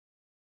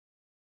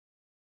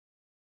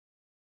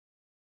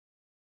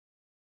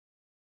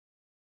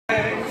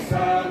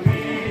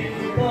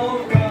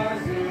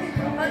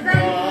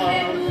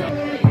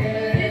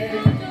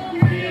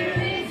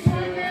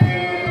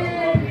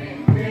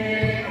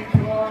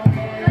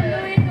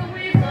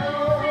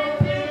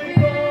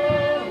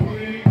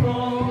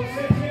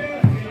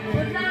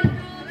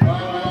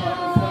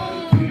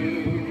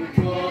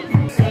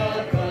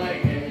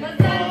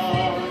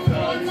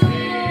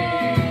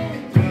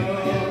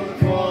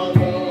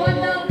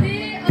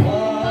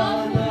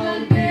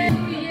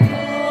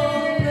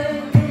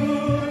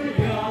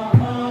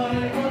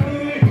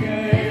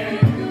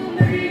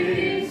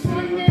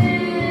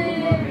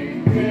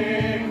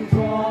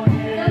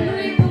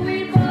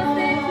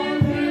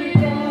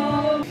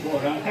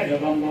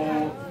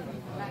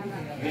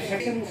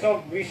Receptions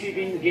of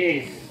receiving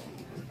gifts.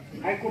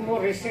 I could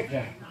more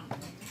receptor.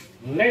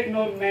 Let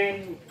no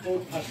man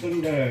put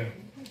asunder.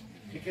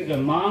 It is a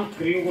mark,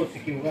 Kriugo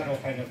Sikiwa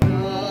of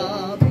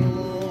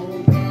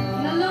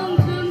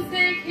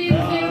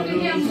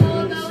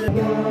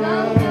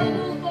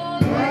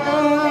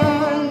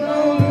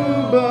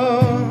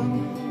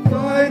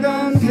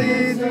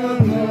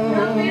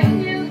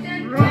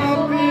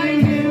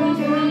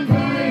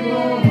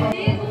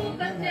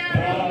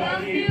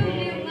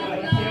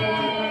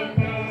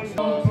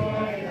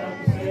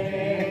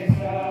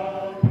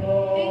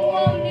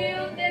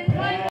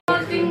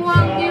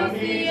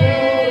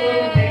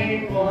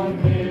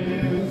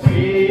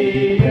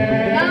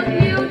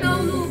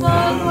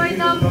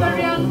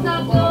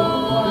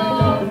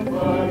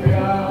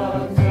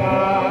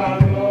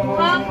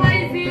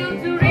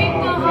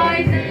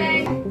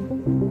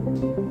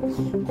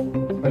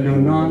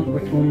Palunan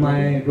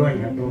kutumai dua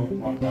itu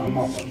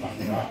pertama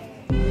pertama.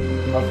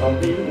 Pasal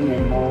ini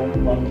memang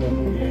bantu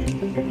dia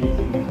jadi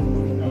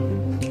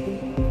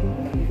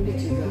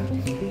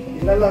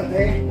ilalah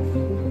deh,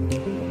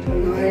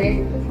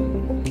 naik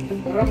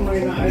ramai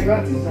nak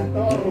agak satu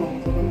orang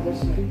sebelum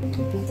selesai.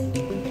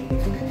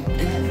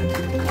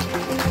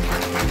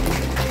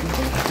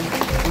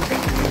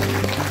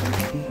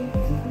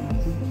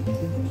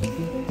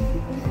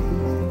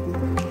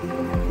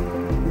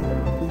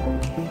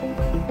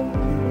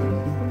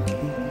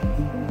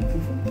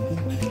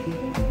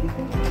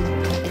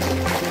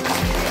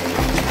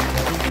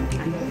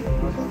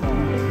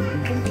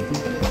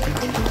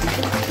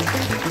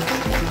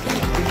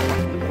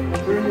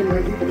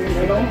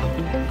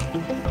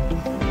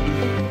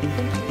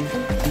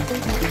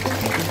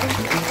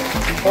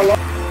 Kalau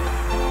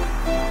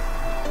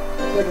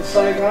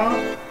selesai kan,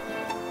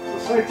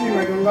 society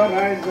mereka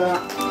ada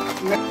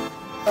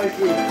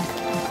society.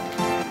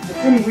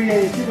 Tunggu ya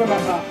itu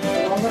berapa?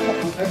 Lama tak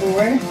sampai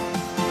buat.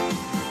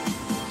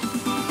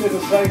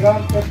 Selesai kan,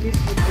 tapi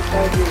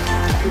society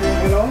ini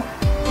hello.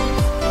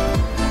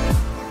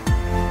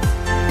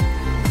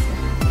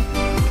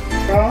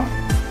 Kau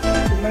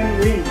main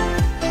win.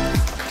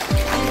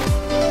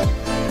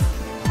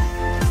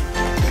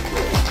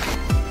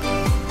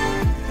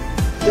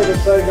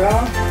 Selesai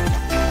kan?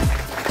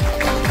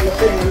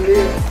 Selesai mandi.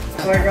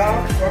 Selesai kan?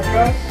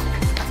 Workers.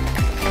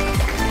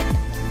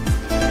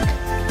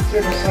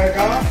 Selesai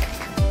kan?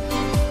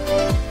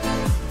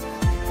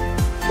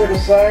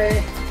 Selesai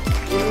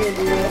ini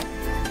dia.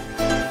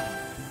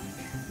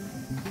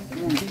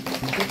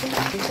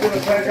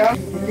 Selesai kan?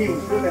 Ini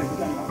sudah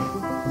sudah.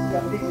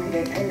 Jadi ini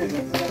hanya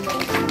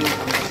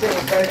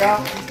selesai kan?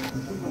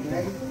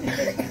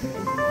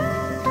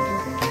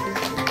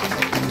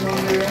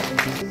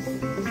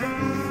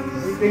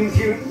 Tình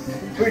chịu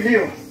thuê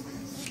liều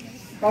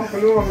con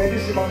phải lưu vào mấy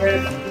cái bằng nghề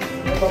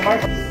bằng máy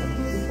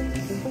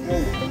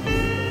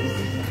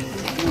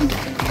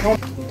không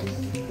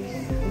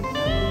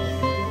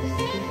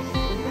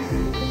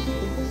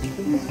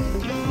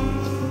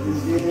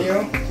gì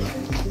nhiều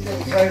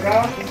sai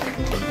ra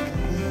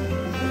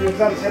điều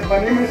dân sẽ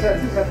bán những cái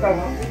sẽ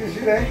tàu cái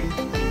gì đấy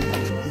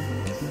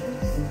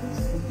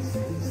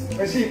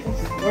cái gì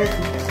với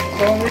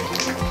con với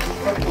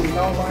con tụi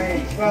nào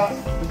mày ra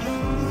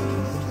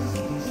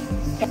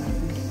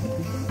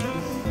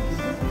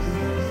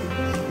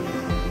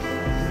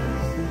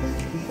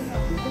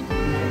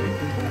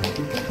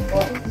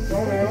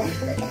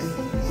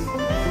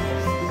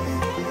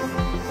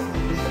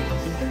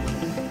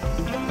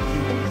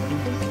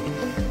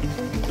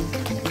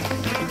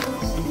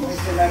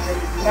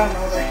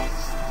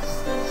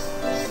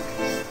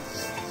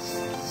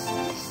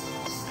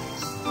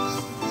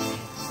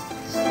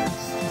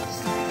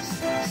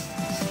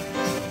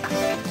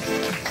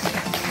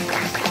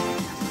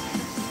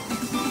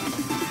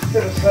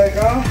selesai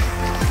kah?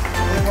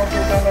 Mau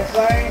kita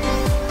selesai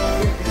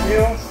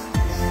video.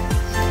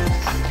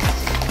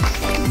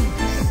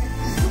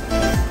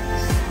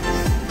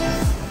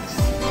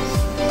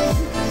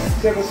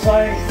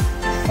 Selesai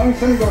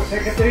function go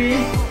secretary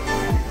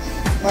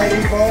my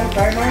info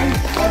diamond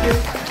ada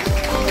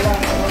sudah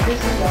nanti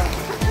sudah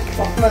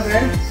paklan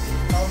kan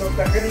kalau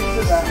tak kena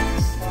sudah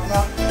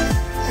mana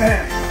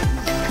okay.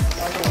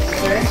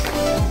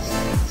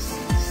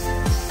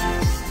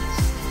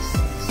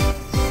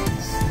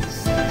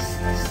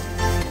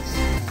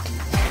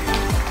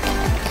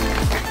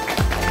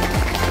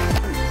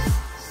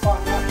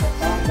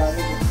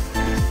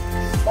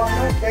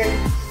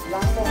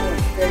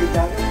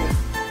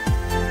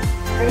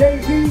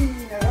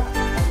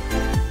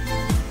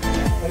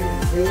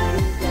 Tonight,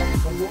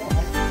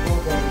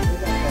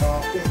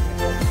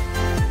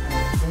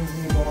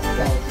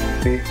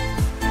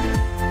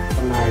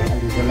 I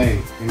did delay.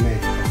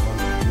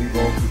 We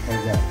go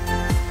because that.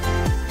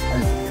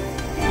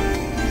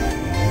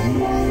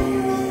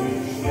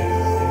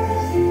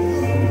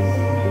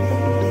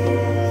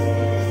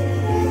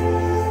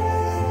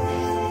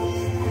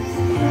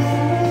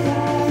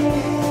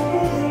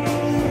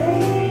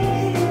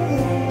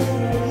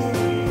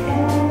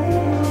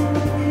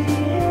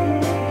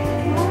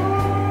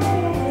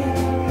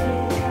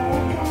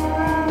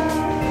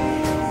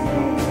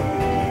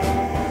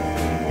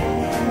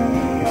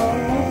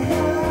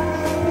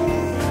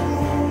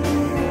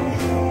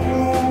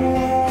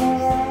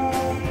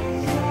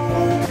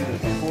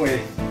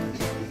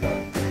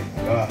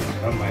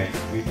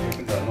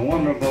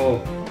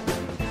 Honorable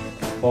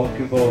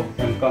Honorable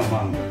yang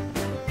kamang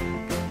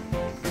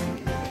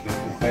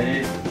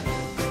okay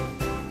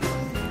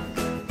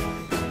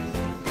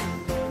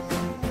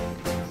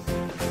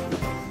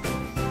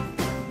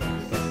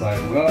selesai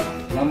juga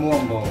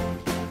namun bo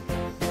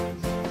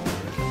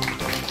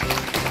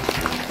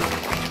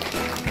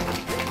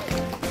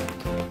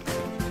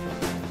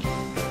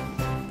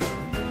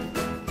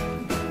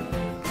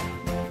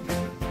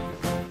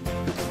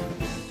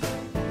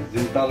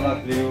Jintalah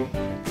beliau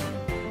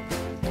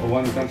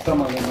Kawan kan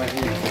sama dengan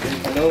ini.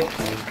 Hello,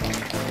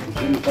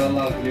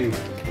 Jintalah beliau.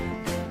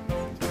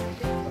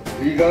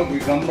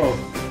 Guigam bro,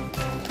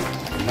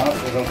 nak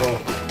berapa?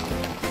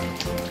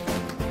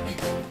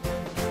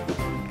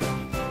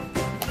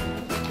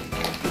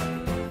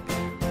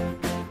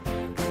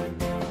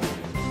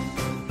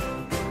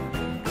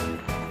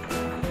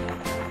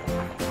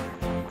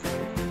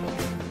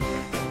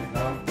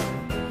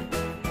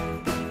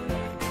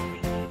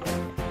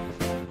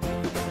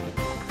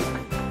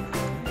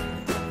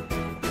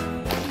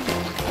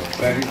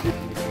 Very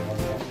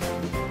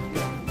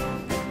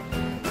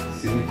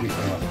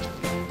significant.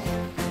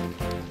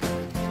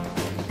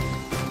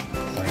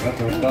 Saya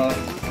terus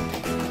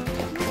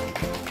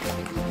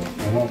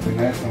semua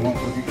punya semua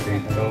pergi ke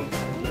hello.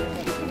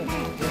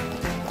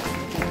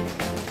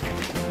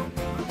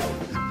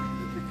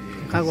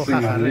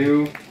 Singan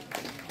liu,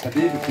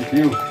 tadi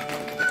begitu.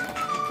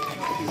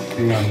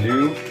 Singan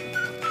liu,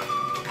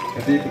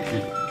 tadi begitu.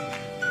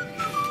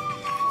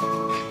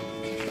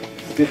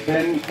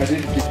 Stephen tadi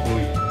begitu.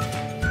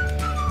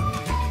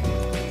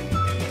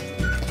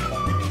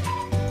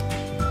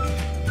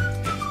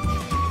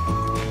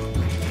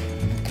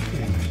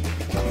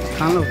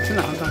 Hàng lục thế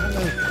nào ta hết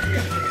đây.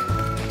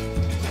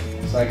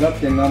 Sài gấp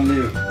tiền ngon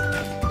liu.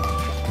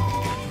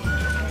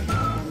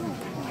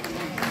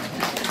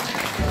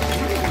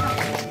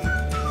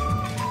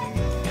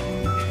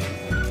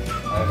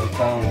 Ai một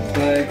tang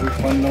xe của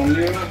con nông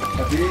liu,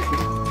 tapi.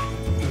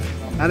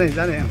 Ra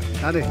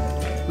đây,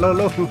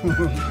 lô.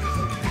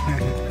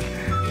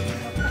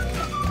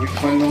 Của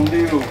con nông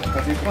liu,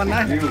 tapi con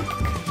đấy. Liu.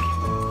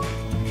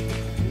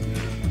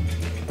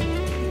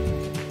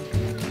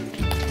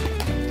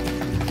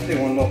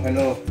 Con lô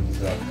hello,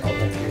 giờเขาเ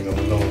ป็นที่ลง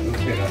ทุก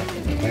ที่ละ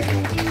ไม่ล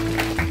ง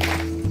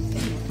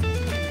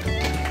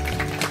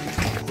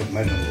กดไ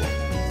ม่ลงน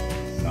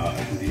ะ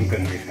ดิ้งกั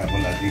นไปครับค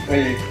นละดิ้งใคร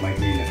ไม่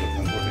ดีนะทุกค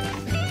นก็ได้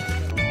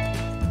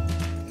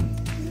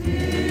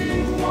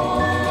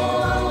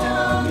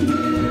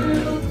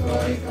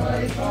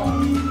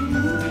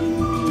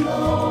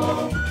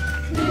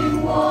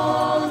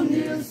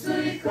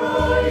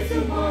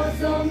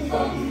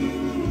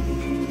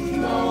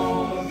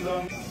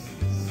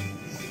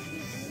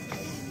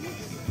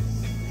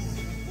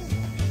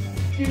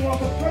Kita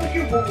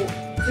pergi buku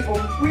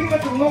sebelum kita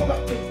tengok tak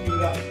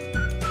terkira.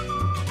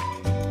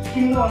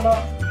 Kita nak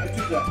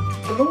juga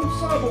belum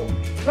sabu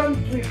kan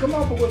tu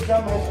kemana buku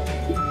zaman.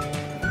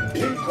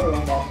 Ini kalau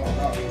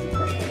bahasa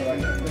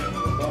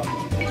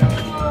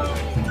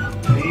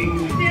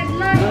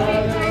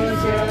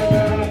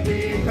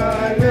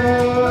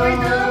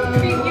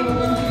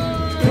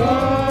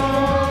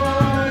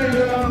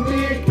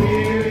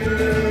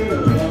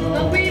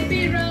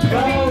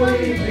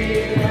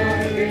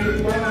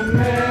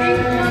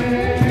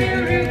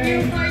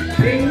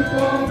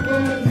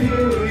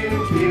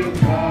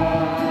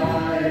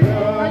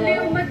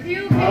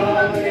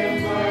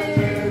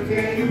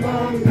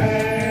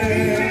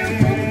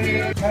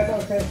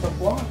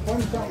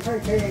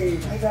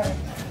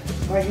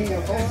Mai ini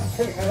apa?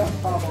 Saya kalau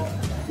apa?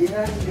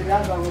 Dia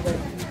dalam itu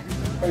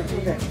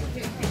pergi.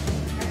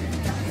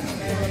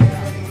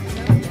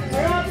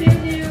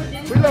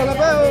 Bila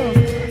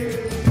lepas?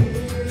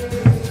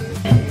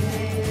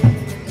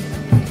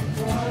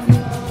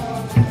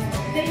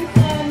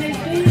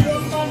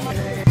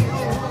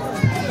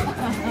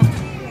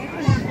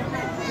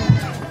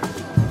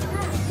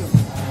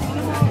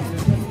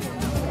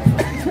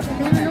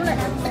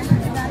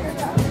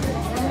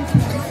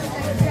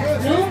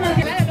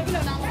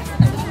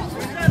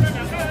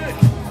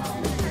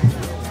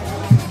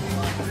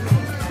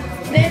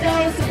 They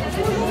don't.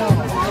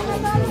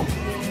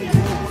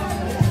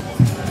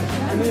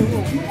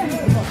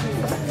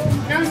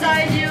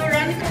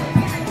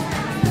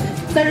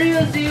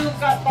 Serius you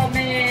kat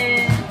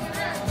kami.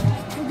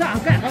 Dạ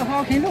cả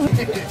họ khí luôn.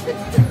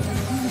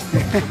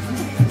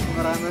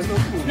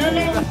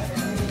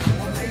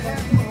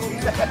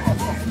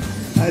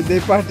 Ada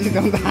party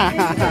dong ta.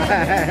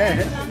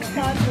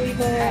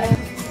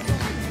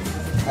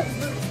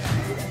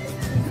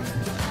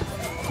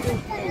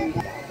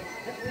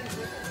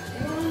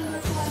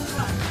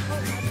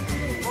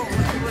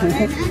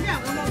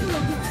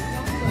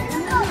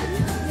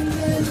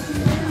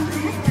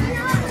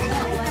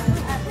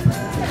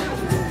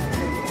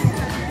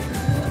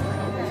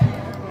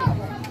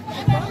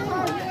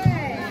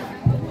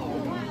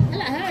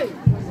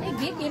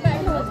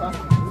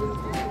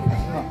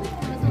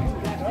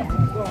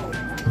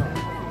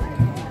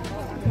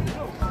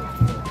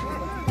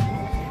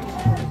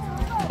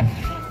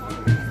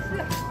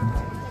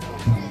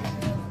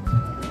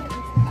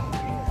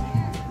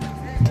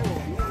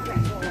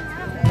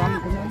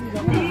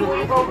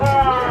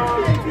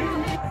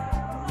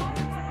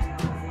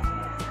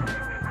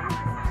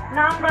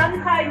 Nang ran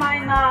khai mai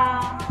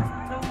na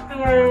tung tu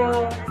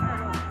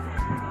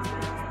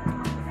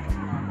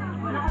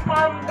nang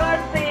pam gan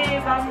si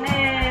bang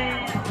ne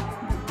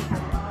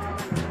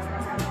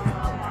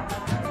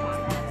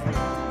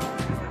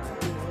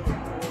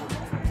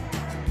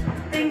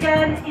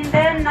tinggal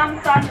inden nam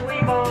san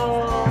wibo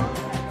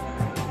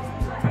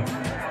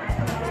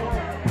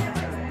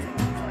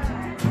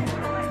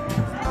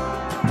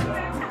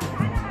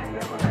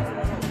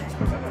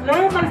lo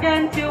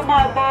magan chu ma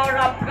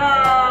borap ga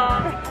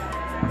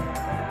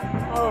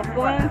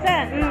buồn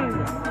sen,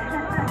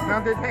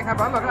 Nào thì thay khai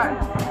báo rồi đấy.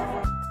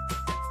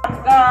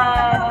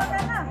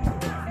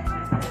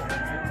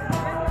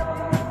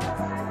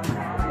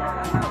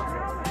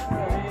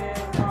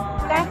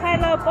 Ta khai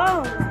lơ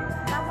bông,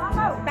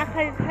 ta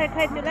khai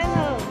chưa lấy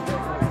lơ.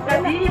 Ta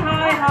đi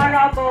hai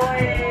ra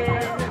bồi.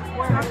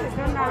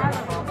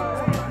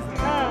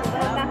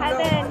 Ta khai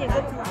đây những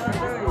cái,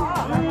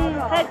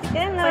 khai chưa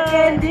lấy lơ.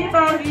 Cái đi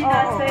bao đi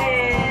na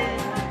se.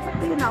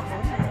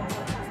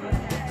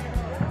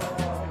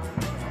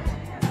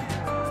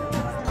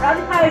 Rắn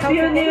hai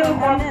phiêu niu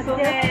bom xuống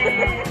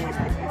nè.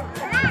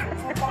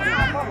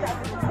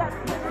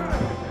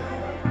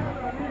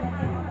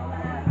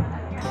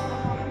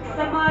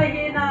 Samai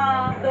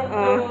hina tung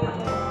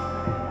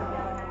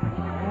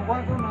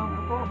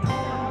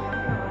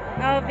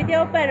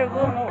video better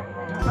bu.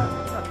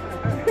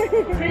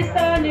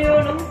 Christina niu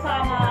lung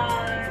sama.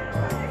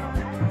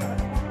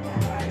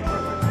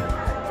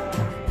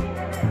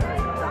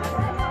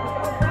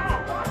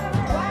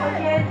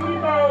 Cái đi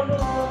bao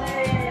luôn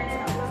nè.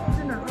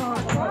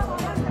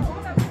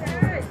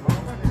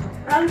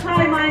 Rắn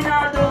hai mai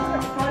na tung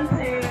con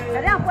sư.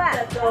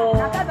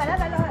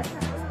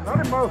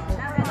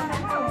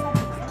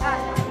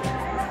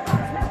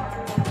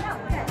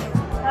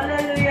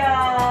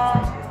 Hallelujah.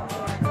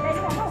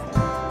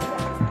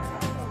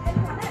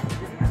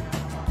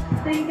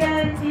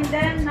 Tinggal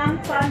inden nam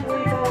san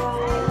wibo.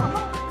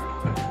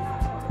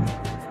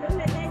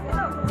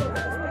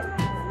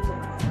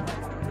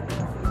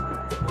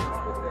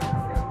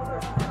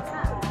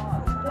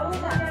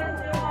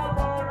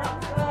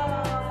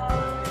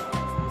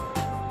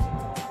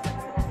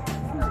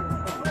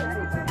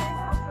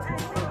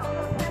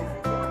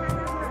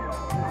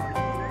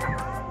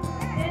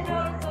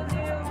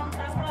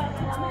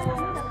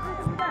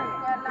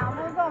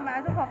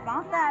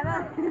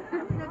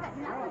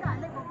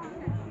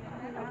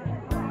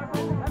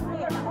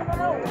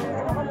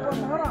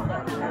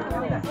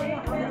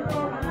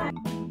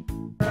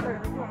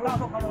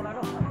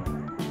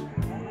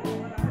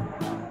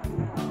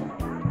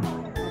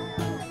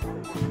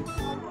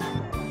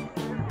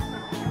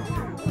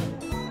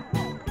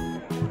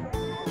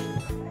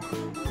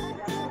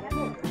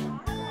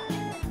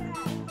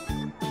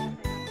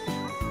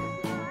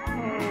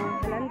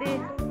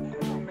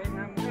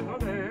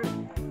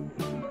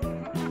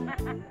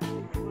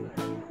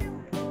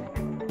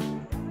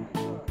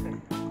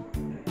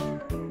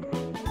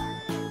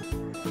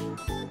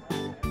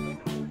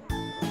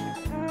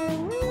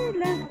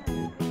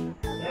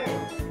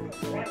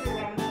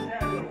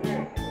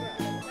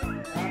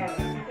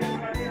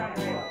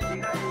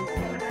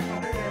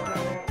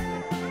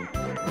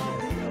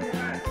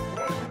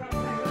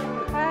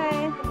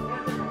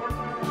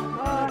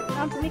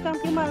 Con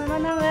cuma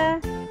mana le?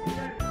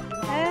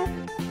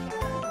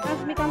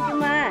 Con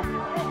cuma.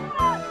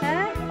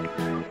 Hả?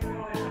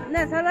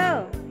 Nè sao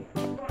đâu?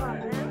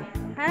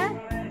 Hả?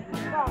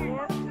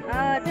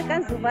 Chắc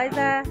cắn sụp bay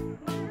ra.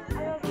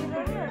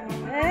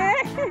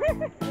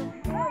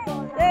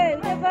 Đây,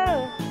 đi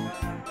vào.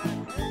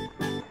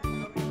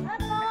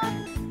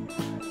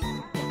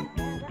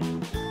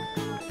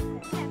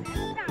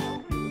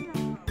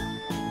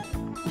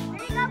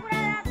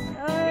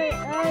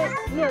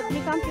 Nhiều mi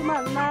con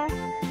cuma mà.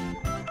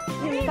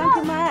 Nhiều con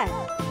cuma.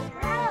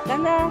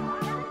 Cắn ra.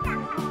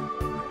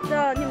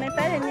 Rồi, nhìn mấy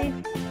tay này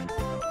nhìn.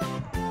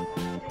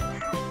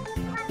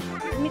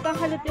 Mi con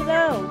hai lượt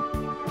đâu.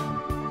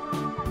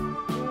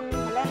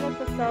 Lên lên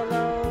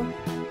solo.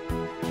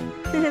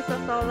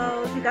 Solo,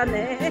 thì con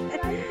này.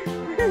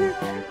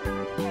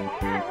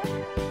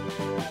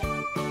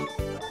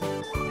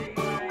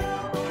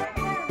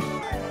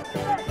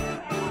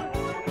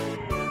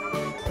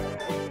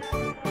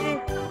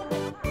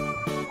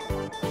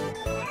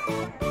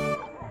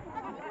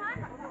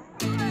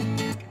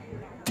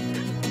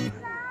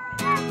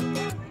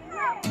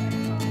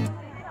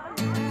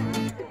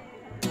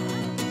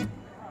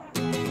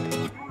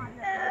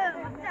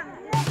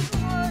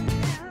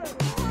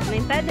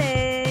 Mình tới đi.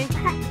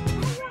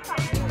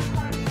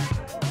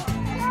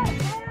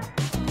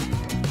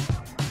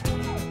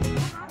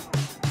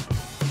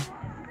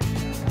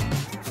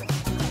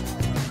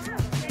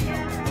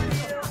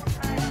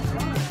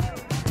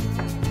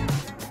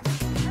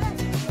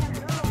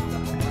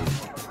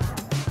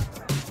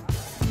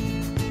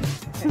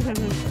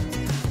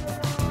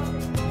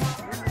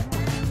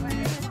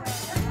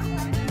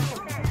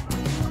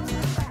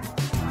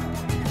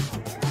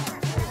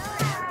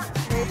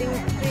 Wedding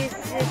feast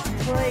is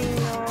going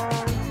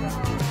on.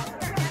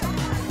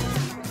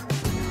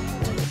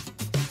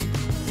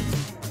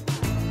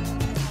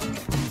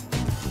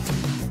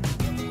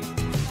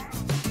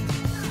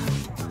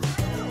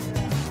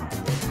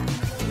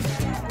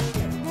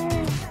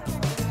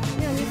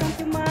 Hey, you come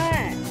to my.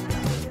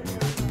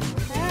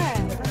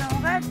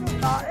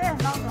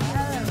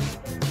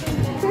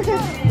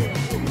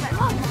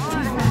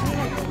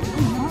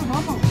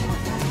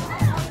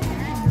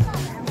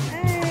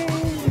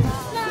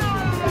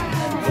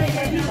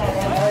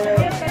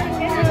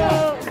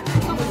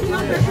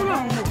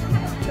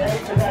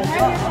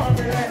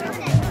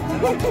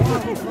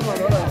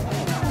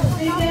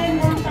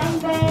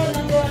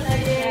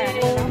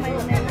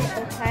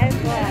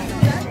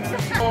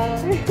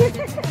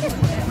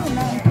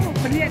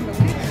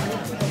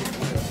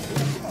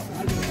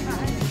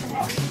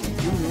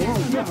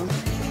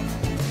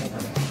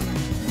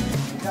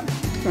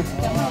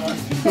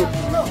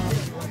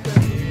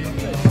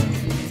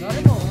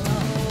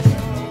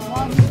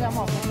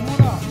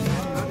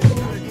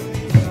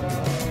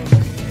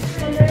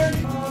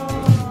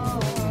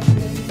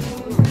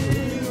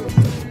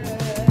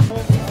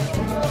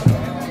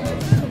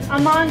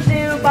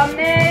 Amantiu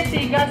bamne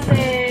tiga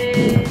se.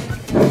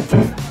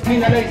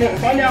 Mình lại chơi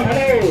có nhau ở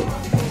đây.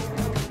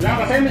 Làm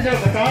cái xem bây giờ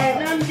phải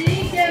có. Làm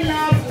gì cái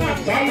làm?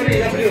 Cháu đi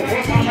làm điều có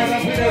sao mà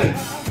làm bây giờ.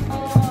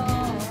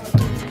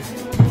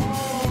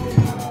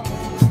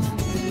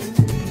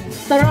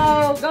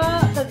 Taro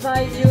có thật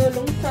dài như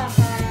lúng xa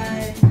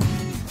hai.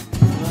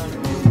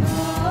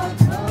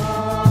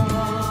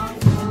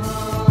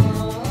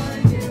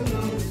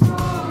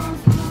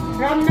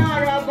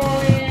 Ramna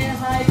raboy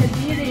hai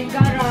kadiri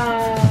kara.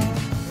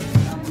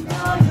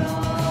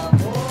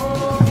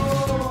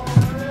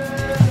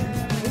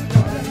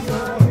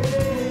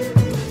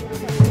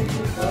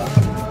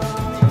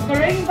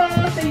 Karimba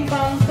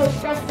timbang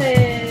tukase.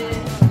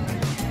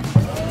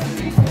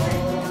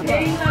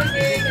 King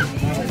lagi.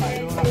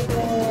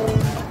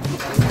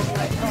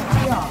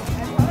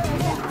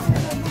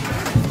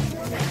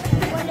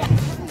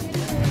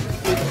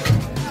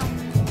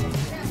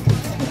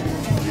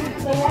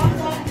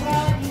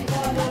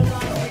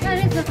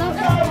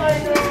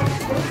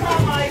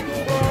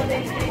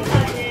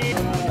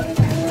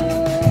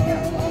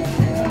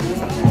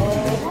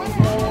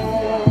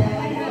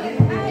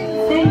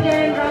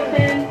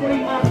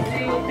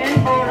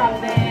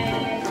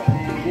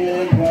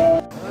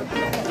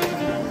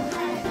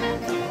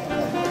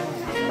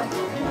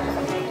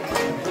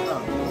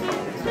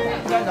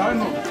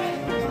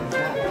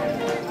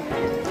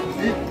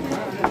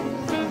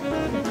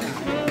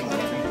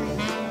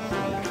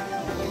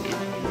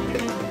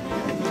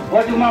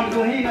 What do mom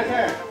do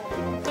here?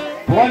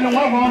 What do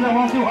mom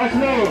want to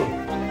hustle?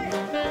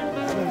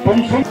 From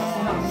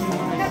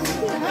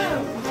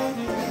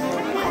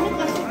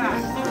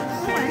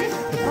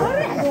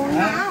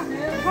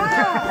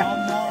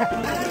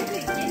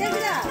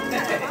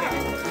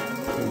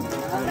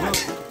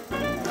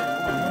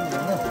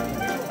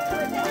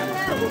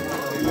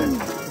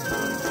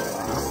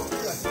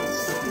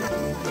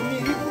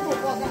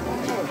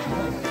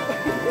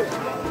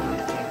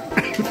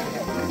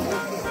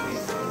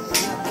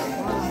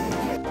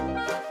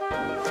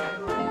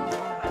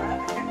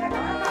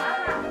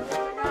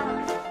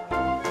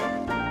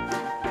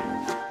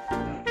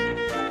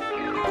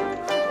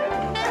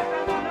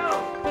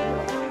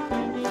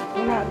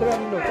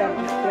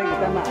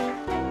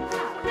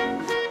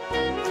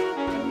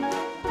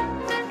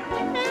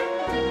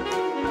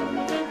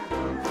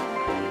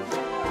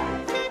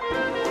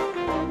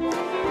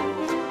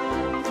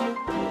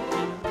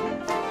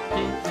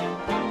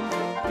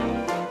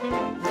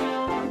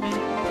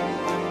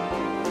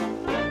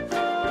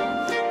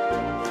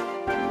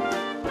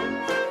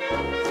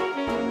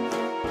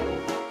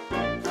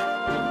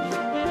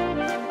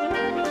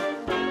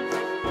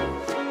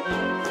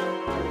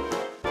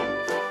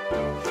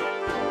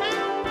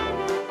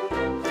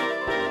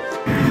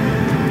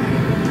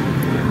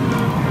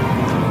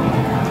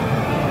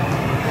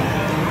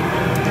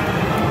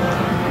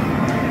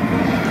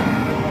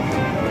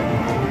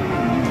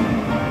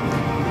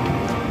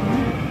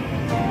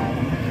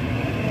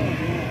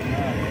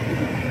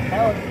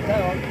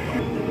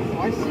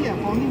戏啊，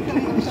黄金这里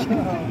戏。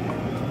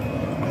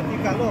你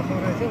赶路好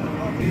的是吗？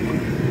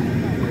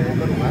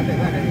我们玩的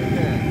那个。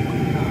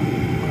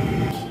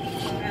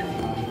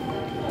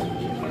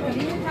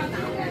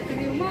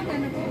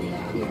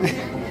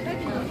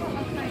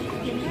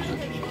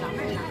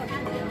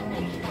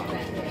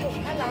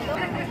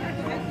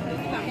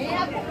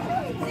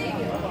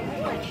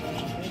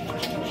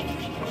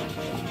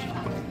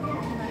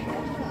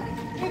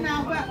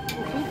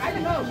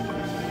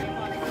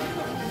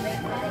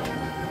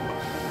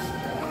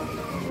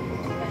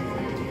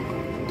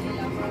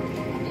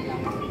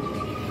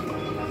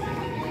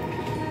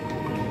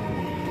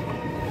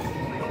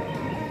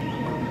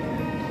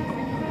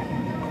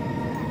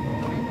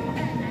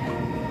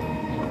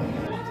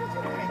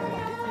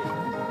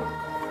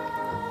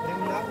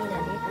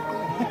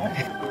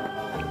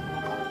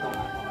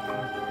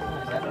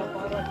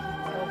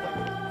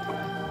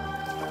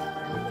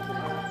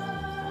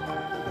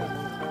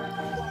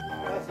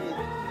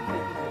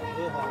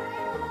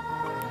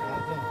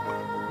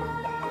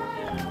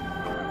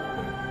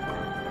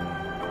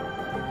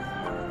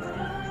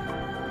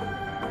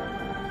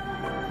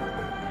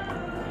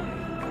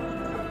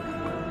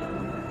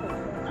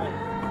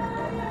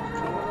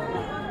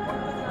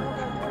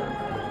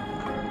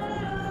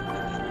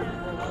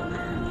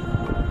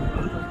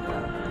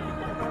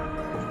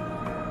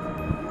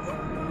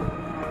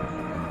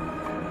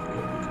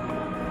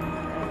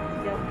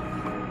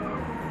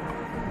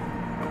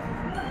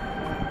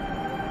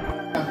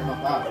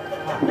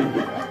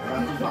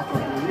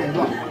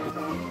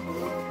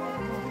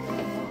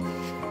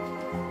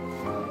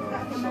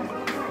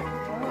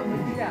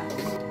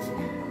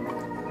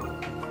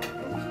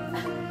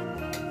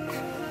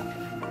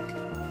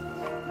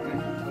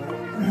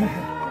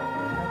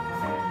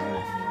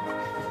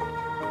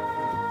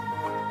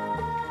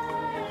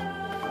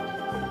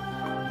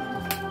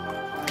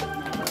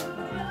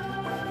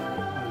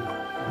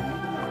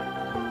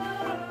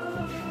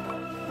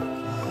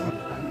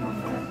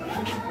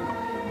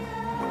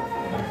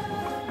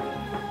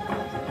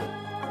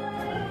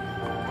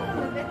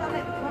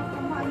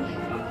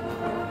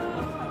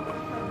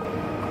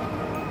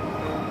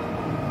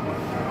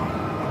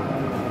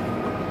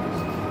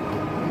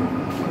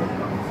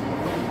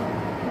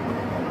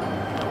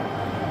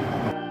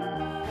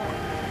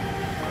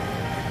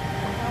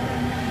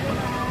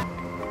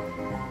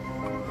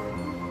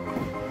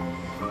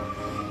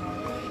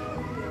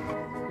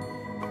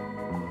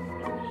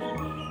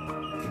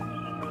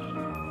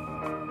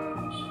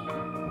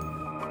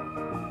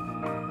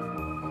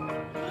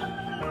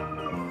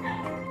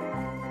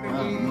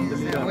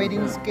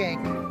 Wedding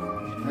cake.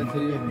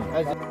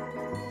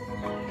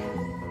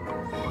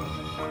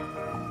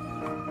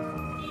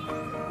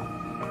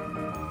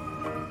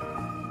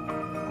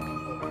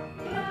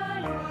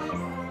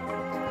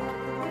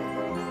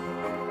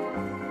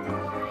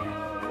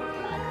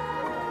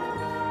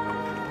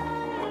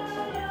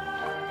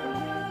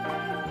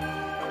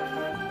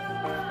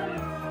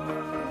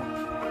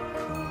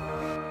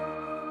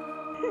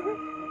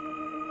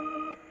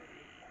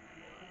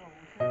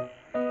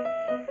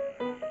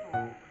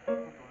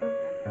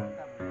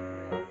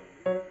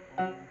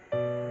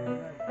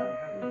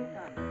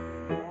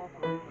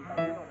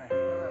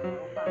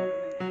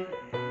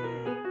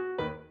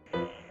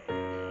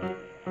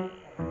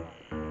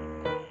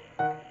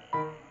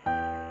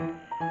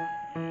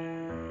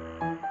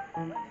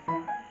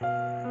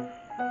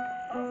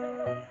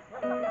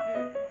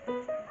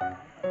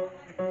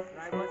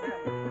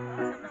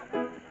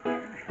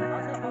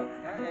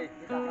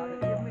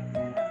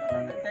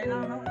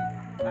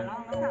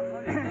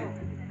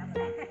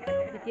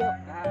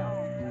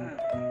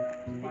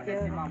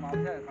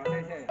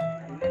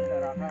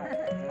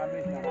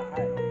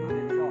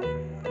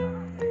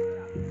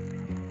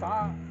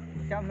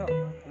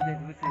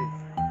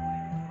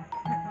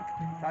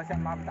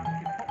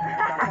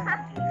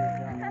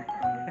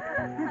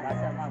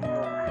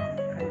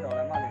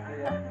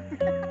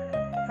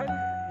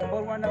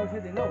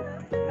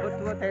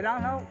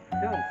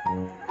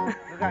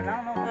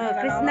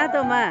 Christina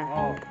tuh mah.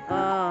 Oh.